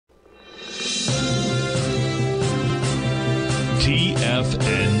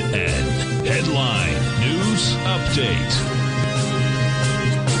TFNN. Headline News Update.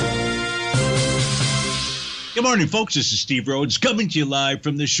 Good morning, folks. This is Steve Rhodes coming to you live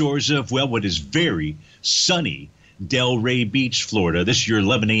from the shores of, well, what is very sunny Delray Beach, Florida. This is your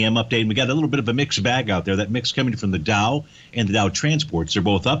 11 a.m. update. And we got a little bit of a mixed bag out there. That mix coming from the Dow and the Dow Transports. They're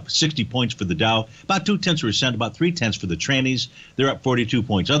both up 60 points for the Dow, about 0.2%, about 0.3 for the trannies. They're up 42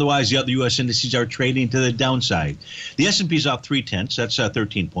 points. Otherwise, the other U.S. indices are trading to the downside. The S&P's off 0.3. That's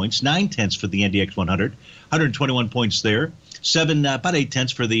 13 points. 0.9 for the NDX 100, 121 points there. About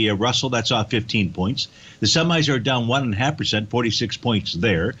 0.8 for the Russell. That's off 15 points. The semis are down 1.5%, 46 points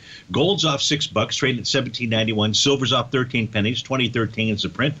there. Gold's off $6, trading at $17.91. Silver's off 13 pennies, 20.13 is the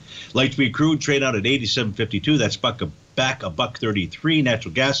print. Light sweet crude trade out at 87.52. That's back $1.33.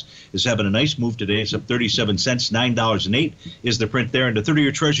 Natural gas is having a nice move today. It's up 37 cents, $9.08 is the print there. And the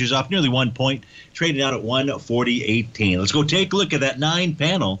 30-year Treasury is off nearly 1 point, trading out at 140.18. Let's go take a look at that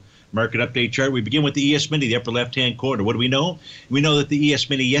 9-panel market update chart. We begin with the ES Mini, the upper left-hand corner. What do we know? We know that the ES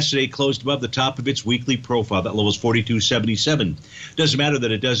Mini yesterday closed above the top of its weekly profile. That level is 42.77. Doesn't matter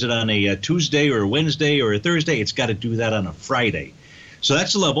that it does it on a Tuesday or a Wednesday or a Thursday. It's got to do that on a Friday. So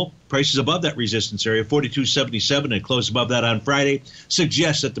that's the level. Prices above that resistance area, 42.77, and it closed above that on Friday,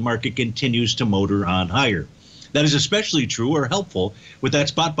 suggests that the market continues to motor on higher. That is especially true or helpful with that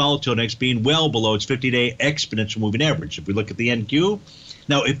spot volatile index being well below its 50-day exponential moving average. If we look at the NQ,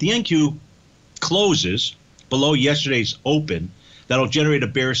 now, if the NQ closes below yesterday's open, that'll generate a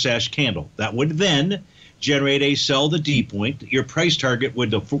bear sash candle. That would then generate a sell the D point. Your price target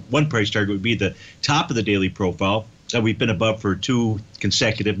would, one price target would be the top of the daily profile that we've been above for 2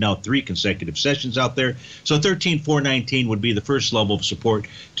 consecutive, now 3 consecutive sessions out there. So 13,419 would be the first level of support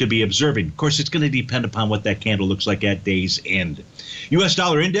to be observing. Of course, it's going to depend upon what that candle looks like at day's end. U.S.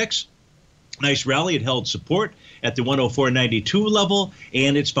 dollar index, nice rally. It held support at the 104.92 level,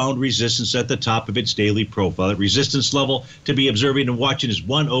 and it's found resistance at the top of its daily profile. That resistance level to be observing and watching is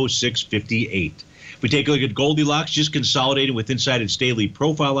 106.58. If we take a look at Goldilocks, just consolidating with inside its daily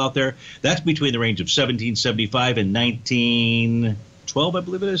profile out there, that's between the range of 1775 and 1912, I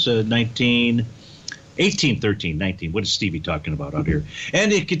believe it is, 18, 13, 19. What is Stevie talking about out here?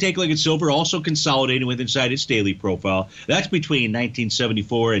 And it can take a look at silver, also consolidating with inside its daily profile. That's between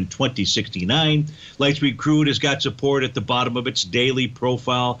 1974 and 2069. Light sweet crude has got support at the bottom of its daily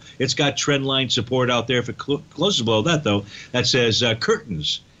profile. It's got trend line support out there. If it closes below that, though, that says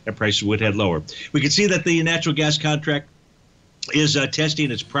curtains, and prices would head lower. We can see that the natural gas contract is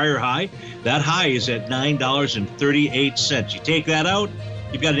testing its prior high. That high is at $9.38. You take that out,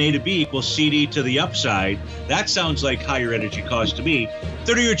 you've got an A to B equals CD to the upside. That sounds like higher energy cost to me.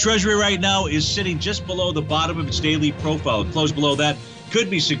 30-year Treasury right now is sitting just below the bottom of its daily profile. Close below that could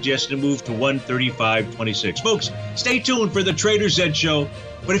be suggesting a move to 135.26. Folks, stay tuned for the Trader's Edge show.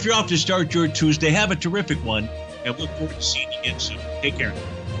 But if you're off to start your Tuesday, have a terrific one, and look forward to seeing you again soon. Take care.